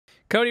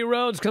Cody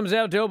Rhodes comes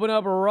out to open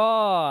up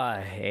Raw,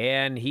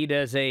 and he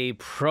does a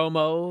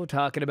promo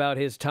talking about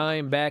his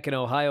time back in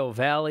Ohio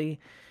Valley,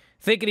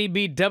 thinking he'd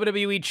be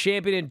WWE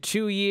Champion in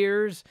 2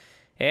 years,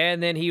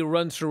 and then he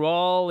runs through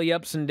all the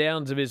ups and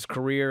downs of his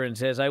career and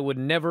says, I would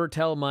never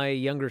tell my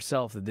younger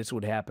self that this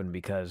would happen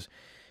because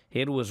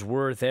it was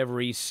worth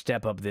every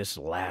step up this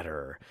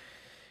ladder.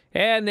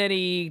 And then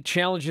he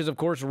challenges, of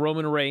course,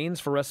 Roman Reigns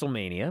for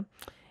WrestleMania.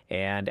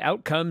 And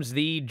out comes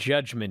the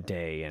Judgment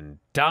Day, and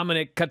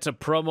Dominic cuts a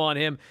promo on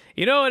him.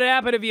 You know what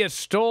happened if you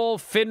stole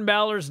Finn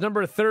Balor's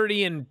number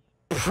 30 in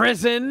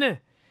prison?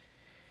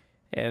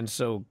 And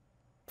so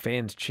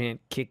fans chant,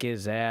 kick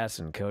his ass,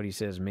 and Cody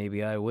says,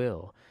 maybe I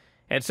will.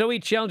 And so he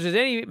challenges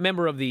any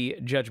member of the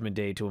Judgment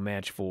Day to a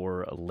match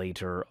for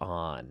later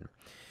on.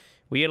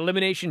 We had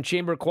Elimination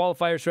Chamber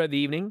qualifiers throughout the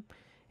evening,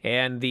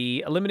 and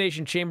the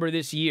Elimination Chamber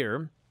this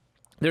year,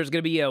 there's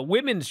going to be a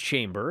Women's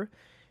Chamber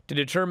to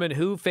determine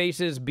who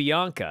faces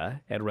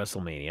Bianca at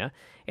WrestleMania.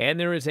 And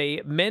there is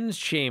a men's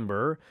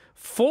chamber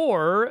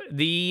for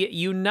the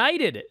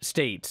United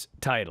States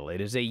title.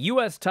 It is a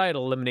U.S.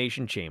 title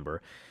elimination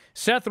chamber.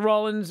 Seth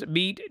Rollins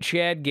beat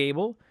Chad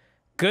Gable.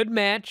 Good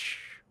match.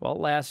 Well, it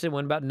lasted,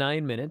 went about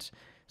 9 minutes.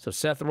 So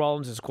Seth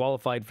Rollins is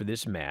qualified for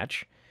this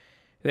match.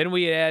 Then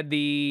we had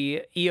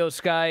the Io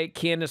Sky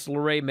Candice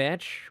LeRae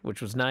match,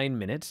 which was 9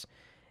 minutes.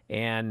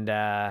 And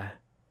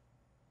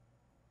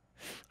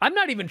I'm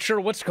not even sure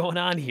what's going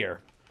on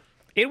here.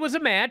 It was a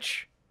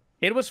match.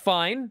 It was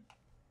fine.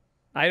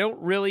 I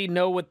don't really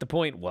know what the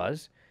point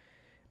was.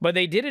 But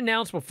they did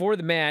announce before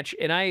the match,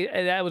 and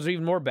I was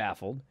even more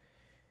baffled.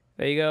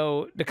 They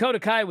go, Dakota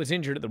Kai was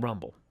injured at the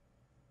Rumble.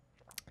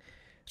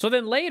 So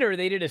then later,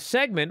 they did a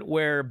segment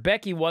where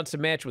Becky wants a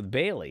match with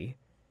Bayley,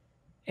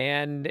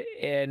 and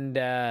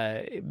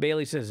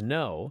Bayley says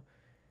no.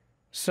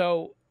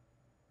 So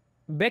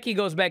Becky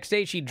goes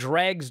backstage. She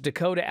drags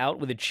Dakota out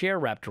with a chair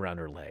wrapped around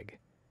her leg.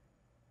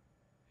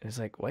 And it's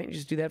like, why didn't you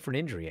just do that for an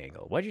injury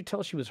angle? Why'd you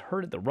tell us she was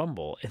hurt at the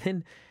Rumble and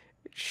then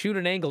shoot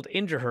an angle to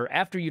injure her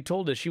after you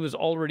told us she was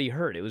already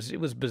hurt? It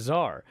was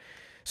bizarre.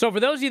 So for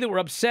those of you that were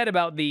upset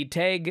about the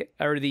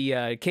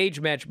cage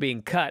match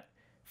being cut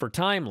for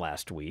time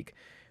last week,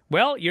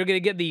 well, you're going to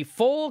get the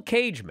full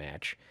cage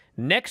match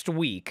next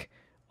week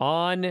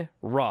on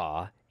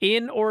Raw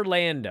in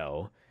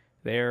Orlando.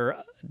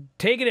 They're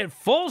taking it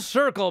full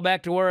circle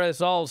back to where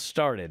this all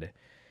started.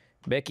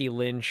 Becky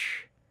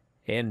Lynch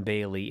and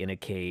Bayley in a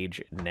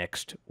cage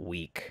next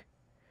week.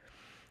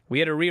 We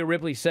had a Rhea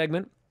Ripley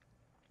segment,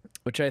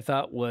 which I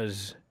thought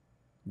was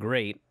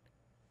great.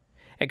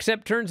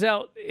 Except turns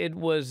out it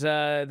was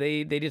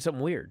they did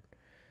something weird.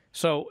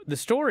 So the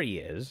story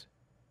is,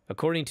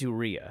 according to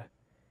Rhea,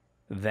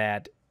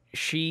 that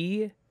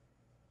she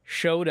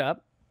showed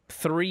up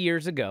 3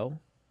 years ago,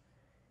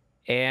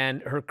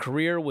 and her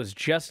career was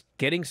just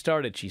getting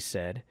started, she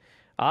said.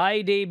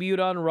 I debuted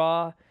on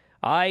Raw.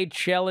 I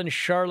challenged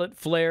Charlotte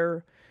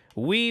Flair.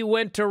 We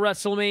went to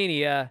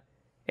WrestleMania,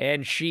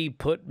 and she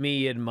put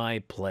me in my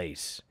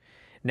place.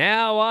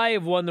 Now I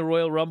have won the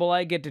Royal Rumble.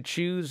 I get to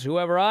choose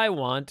whoever I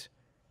want.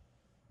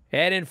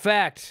 And in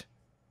fact,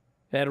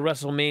 at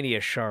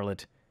WrestleMania,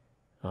 Charlotte,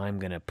 I'm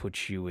going to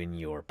put you in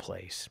your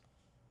place.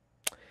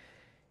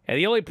 And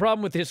the only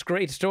problem with this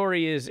great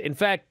story is, in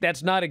fact,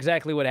 that's not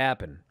exactly what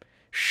happened.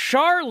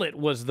 Charlotte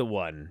was the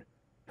one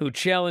who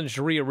challenged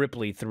Rhea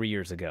Ripley 3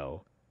 years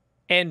ago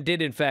and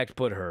did, in fact,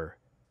 put her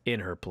in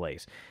her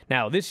place.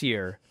 Now, this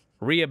year,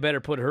 Rhea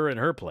better put her in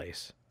her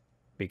place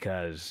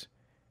because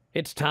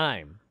it's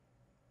time,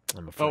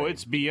 I'm afraid. Oh,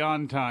 it's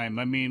beyond time.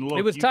 I mean, look.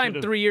 It was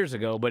time 3 years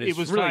ago, but it's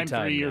really time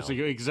now. 3 years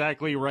ago.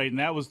 Exactly right. And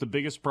that was the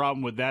biggest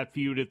problem with that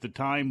feud at the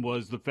time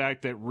was the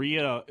fact that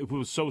Rhea, who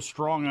was so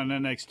strong on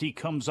NXT,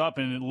 comes up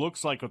and it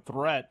looks like a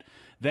threat,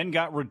 then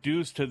got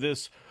reduced to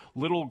this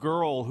little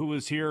girl who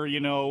was here, you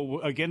know,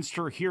 against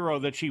her hero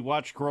that she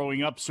watched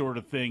growing up sort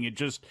of thing.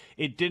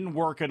 It didn't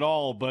work at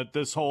all. But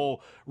this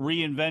whole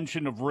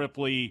reinvention of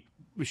Ripley,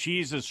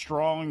 she's as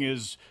strong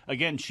as,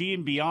 again, she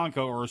and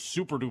Bianca are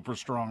super duper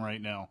strong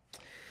right now.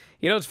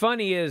 You know, what's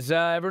funny is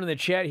everyone in the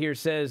chat here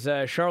says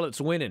Charlotte's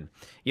winning.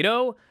 You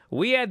know,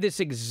 we had this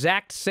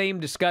exact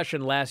same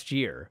discussion last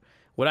year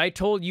when I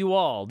told you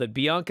all that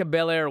Bianca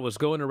Belair was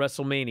going to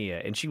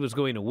WrestleMania and she was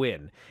going to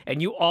win.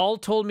 And you all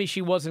told me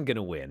she wasn't going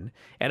to win.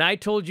 And I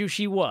told you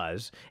she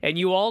was. And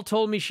you all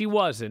told me she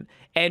wasn't.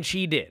 And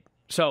she did.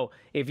 So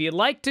if you'd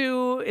like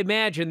to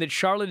imagine that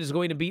Charlotte is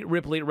going to beat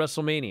Ripley at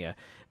WrestleMania,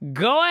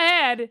 go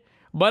ahead.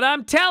 But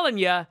I'm telling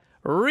you,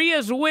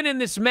 Rhea's winning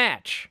this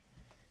match.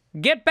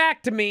 Get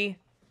back to me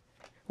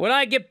when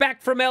I get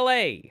back from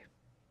L.A.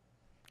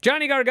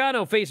 Johnny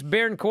Gargano faced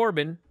Baron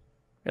Corbin,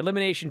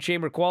 Elimination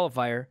Chamber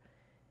qualifier,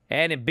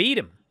 and it beat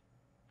him.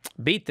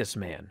 Beat this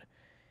man.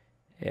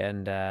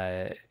 And,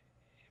 I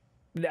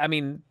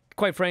mean,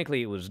 quite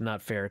frankly, it was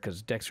not fair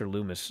because Dexter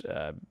Lumis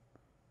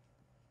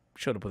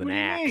showed up with an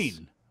axe. What do you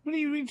mean? What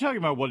are you talking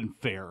about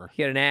wasn't fair?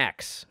 He had an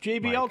axe.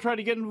 JBL tried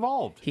to get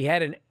involved. He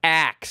had an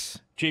axe.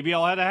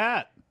 JBL had a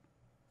hat.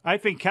 I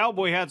think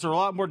cowboy hats are a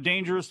lot more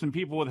dangerous than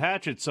people with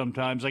hatchets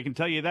sometimes. I can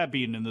tell you that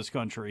being in this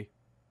country.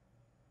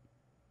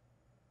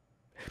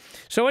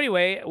 So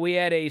anyway, we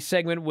had a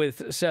segment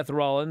with Seth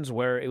Rollins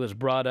where it was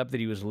brought up that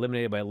he was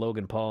eliminated by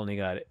Logan Paul, and he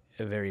got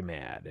very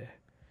mad.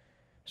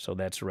 So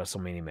that's a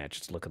WrestleMania match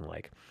it's looking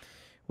like.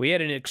 We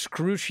had an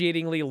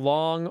excruciatingly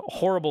long,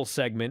 horrible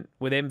segment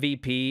with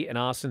MVP and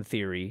Austin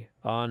Theory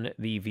on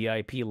the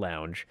VIP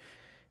lounge.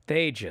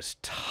 They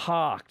just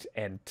talked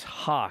and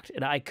talked,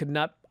 and I could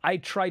not. I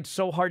tried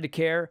so hard to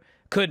care,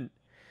 couldn't.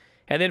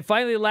 And then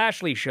finally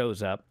Lashley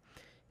shows up,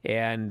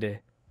 and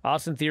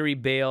Austin Theory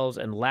bails,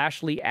 and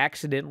Lashley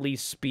accidentally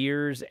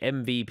spears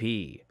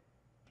MVP.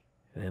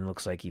 And then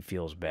looks like he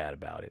feels bad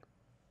about it.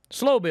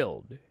 Slow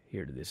build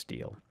here to this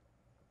deal.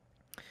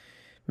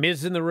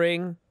 Miz in the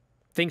ring.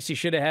 Thinks he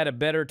should have had a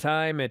better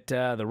time at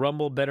the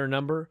Rumble, better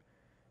number.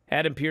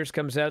 Adam Pearce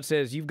comes out,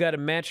 says, you've got a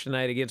match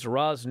tonight against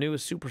Raw's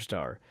newest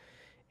superstar.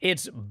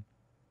 It's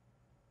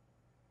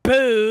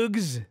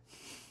Boogs,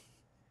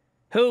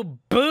 who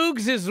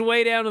boogs his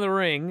way down to the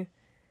ring,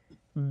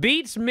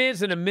 beats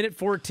Miz in a minute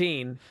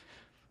 14,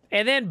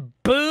 and then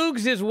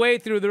boogs his way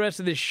through the rest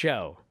of this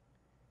show.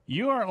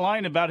 You aren't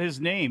lying about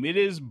his name. It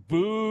is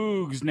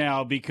Boogs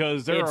now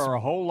because there are a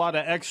whole lot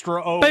of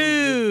extra O's.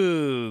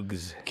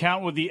 Boogs.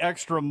 Count with the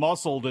extra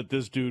muscle that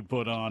this dude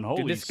put on.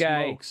 Holy this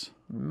guy, smokes.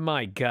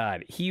 My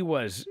God, he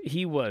was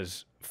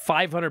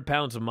 500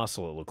 pounds of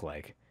muscle, it looked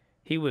like.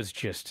 He was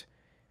just,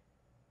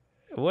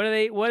 what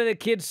do the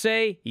kids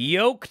say?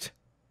 Yoked?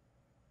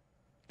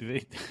 Do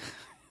they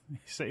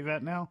say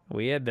that now?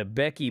 We had the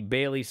Becky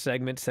Bayley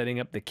segment setting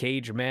up the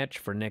cage match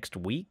for next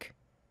week.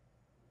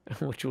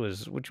 Which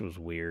was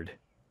weird.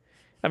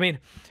 I mean,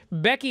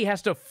 Becky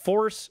has to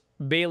force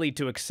Bayley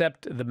to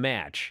accept the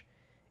match,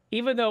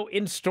 even though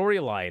in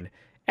storyline,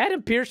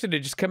 Adam Pearce had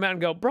just come out and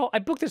go, bro, I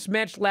booked this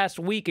match last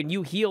week and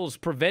you heels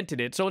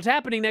prevented it, so it's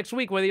happening next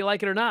week whether you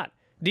like it or not.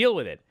 Deal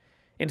with it.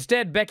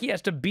 Instead, Becky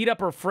has to beat up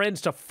her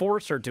friends to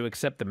force her to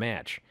accept the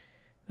match.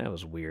 That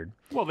was weird.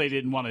 Well, they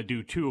didn't want to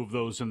do two of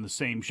those in the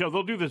same show.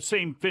 They'll do the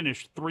same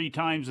finish 3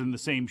 times in the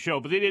same show,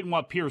 but they didn't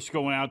want Pierce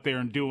going out there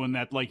and doing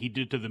that like he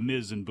did to The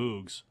Miz and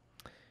Boogs.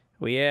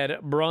 We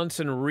had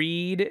Bronson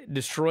Reed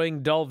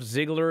destroying Dolph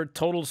Ziggler,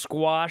 total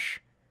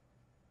squash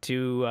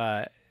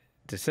to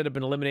set up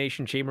an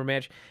Elimination Chamber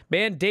match.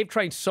 Man, Dave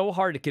trying so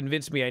hard to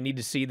convince me I need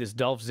to see this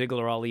Dolph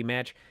Ziggler-Ali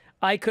match.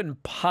 I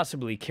couldn't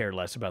possibly care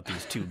less about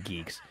these two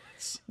geeks.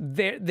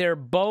 They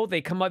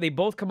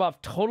both come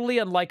off totally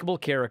unlikable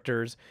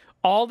characters.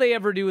 All they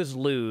ever do is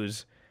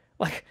lose.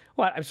 Like,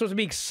 what? I'm supposed to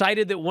be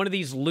excited that one of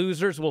these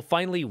losers will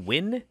finally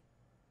win?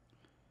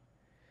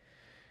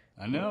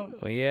 I know.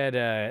 We had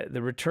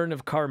the return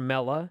of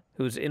Carmella,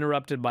 who's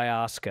interrupted by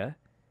Asuka.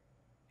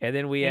 And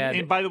then we had...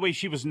 And by the way,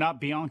 she was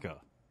not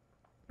Bianca.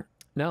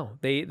 No,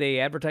 they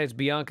advertised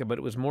Bianca, but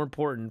it was more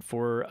important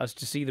for us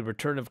to see the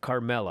return of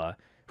Carmella,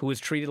 who was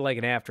treated like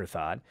an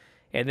afterthought.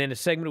 And then a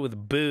segment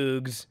with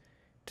Boogs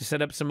to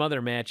set up some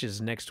other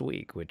matches next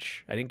week,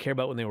 which I didn't care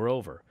about when they were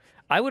over.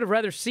 I would have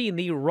rather seen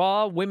the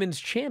Raw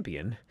Women's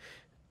Champion.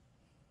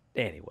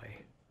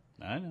 Anyway.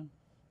 I know.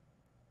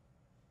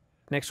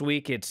 Next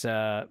week, it's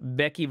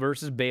Becky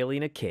versus Bayley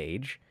in a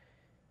cage.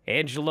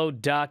 Angelo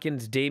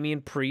Dawkins,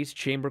 Damian Priest,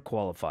 Chamber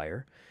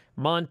Qualifier.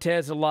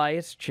 Montez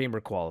Elias, Chamber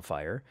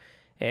Qualifier.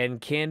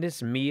 And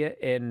Candice, Mia,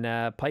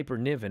 and Piper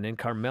Niven and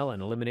Carmella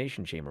in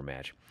Elimination Chamber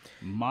match.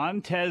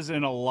 Montez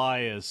and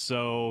Elias.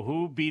 So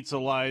who beats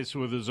Elias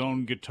with his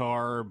own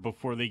guitar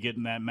before they get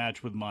in that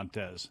match with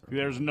Montez?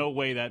 There's no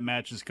way that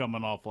match is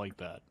coming off like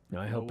that.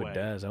 I hope it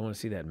does. I want to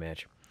see that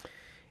match.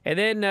 And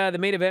then the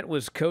main event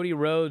was Cody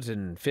Rhodes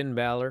and Finn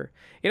Balor.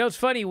 You know, it's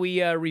funny.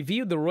 We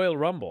reviewed the Royal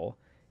Rumble.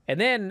 And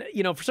then,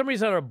 you know, for some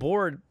reason on our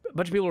board, a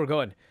bunch of people were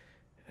going,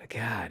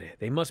 God,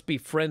 they must be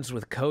friends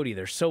with Cody.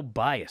 They're so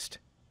biased.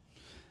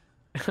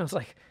 And I was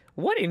like,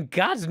 what in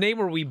God's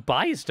name are we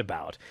biased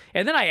about?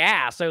 And then I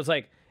asked, I was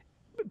like,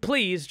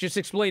 please just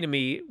explain to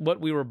me what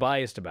we were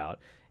biased about.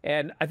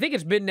 And I think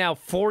it's been now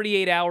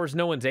 48 hours,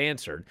 no one's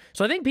answered.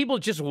 So I think people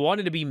just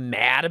wanted to be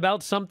mad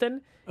about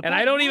something, and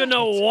I don't even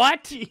know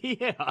what.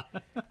 Yeah.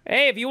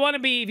 Hey, if you want to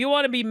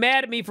be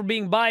mad at me for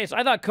being biased,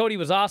 I thought Cody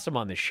was awesome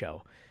on this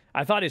show.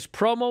 I thought his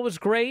promo was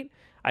great.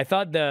 I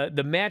thought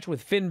the match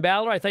with Finn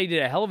Balor, I thought he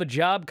did a hell of a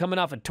job coming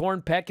off a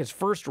torn pec, his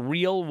first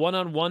real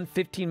one-on-one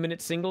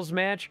 15-minute singles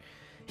match.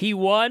 He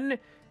won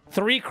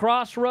 3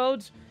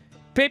 Crossroads.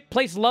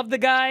 Place loved the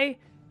guy,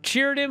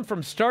 cheered him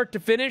from start to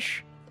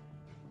finish.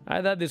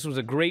 I thought this was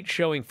a great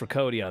showing for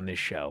Cody on this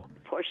show.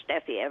 Poor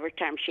Steffi. Every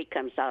time she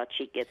comes out,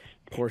 she gets...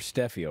 Poor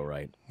Steffi, all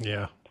right.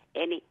 Yeah.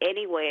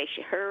 Anyway,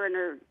 her and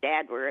her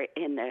dad were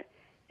in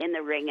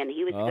the ring, and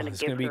he was going to give her...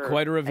 It's going to be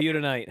quite a review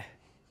tonight.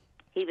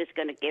 He was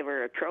going to give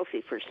her a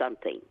trophy for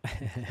something.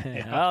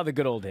 Oh, the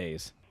good old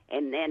days.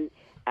 And then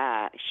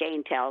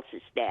Shane tells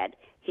his dad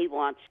he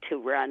wants to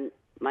run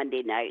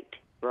Monday Night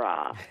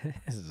Raw.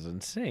 This is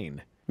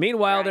insane.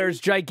 Meanwhile, there's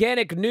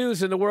gigantic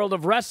news in the world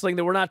of wrestling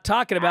that we're not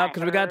talking about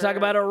because we got to talk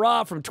about a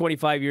Raw from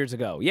 25 years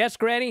ago. Yes,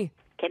 Granny?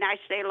 Can I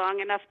stay long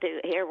enough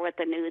to hear what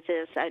the news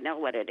is? I know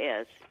what it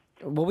is.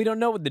 Well, we don't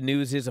know what the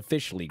news is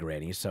officially,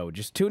 Granny, so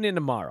just tune in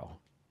tomorrow.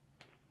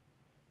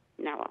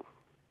 No.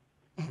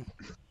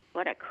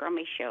 What a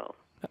crummy show.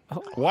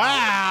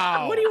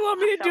 Wow. What do you want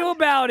me to do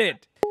about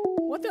it?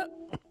 What the?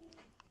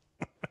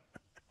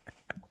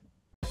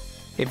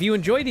 If you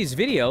enjoy these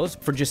videos,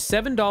 for just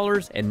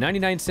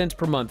 $7.99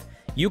 per month,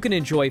 you can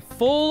enjoy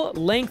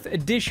full-length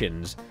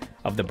editions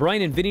of The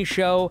Bryan and Vinny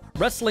Show,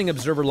 Wrestling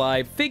Observer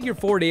Live, Figure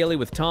 4 Daily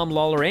with Tom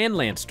Lawler and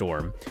Lance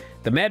Storm,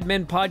 the Mad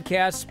Men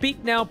Podcast,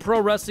 Speak Now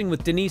Pro Wrestling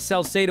with Denise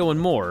Salcedo, and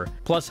more,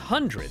 plus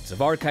hundreds of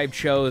archived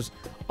shows,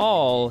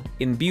 all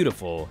in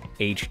beautiful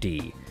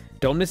HD.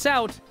 Don't miss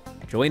out.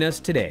 Join us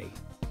today.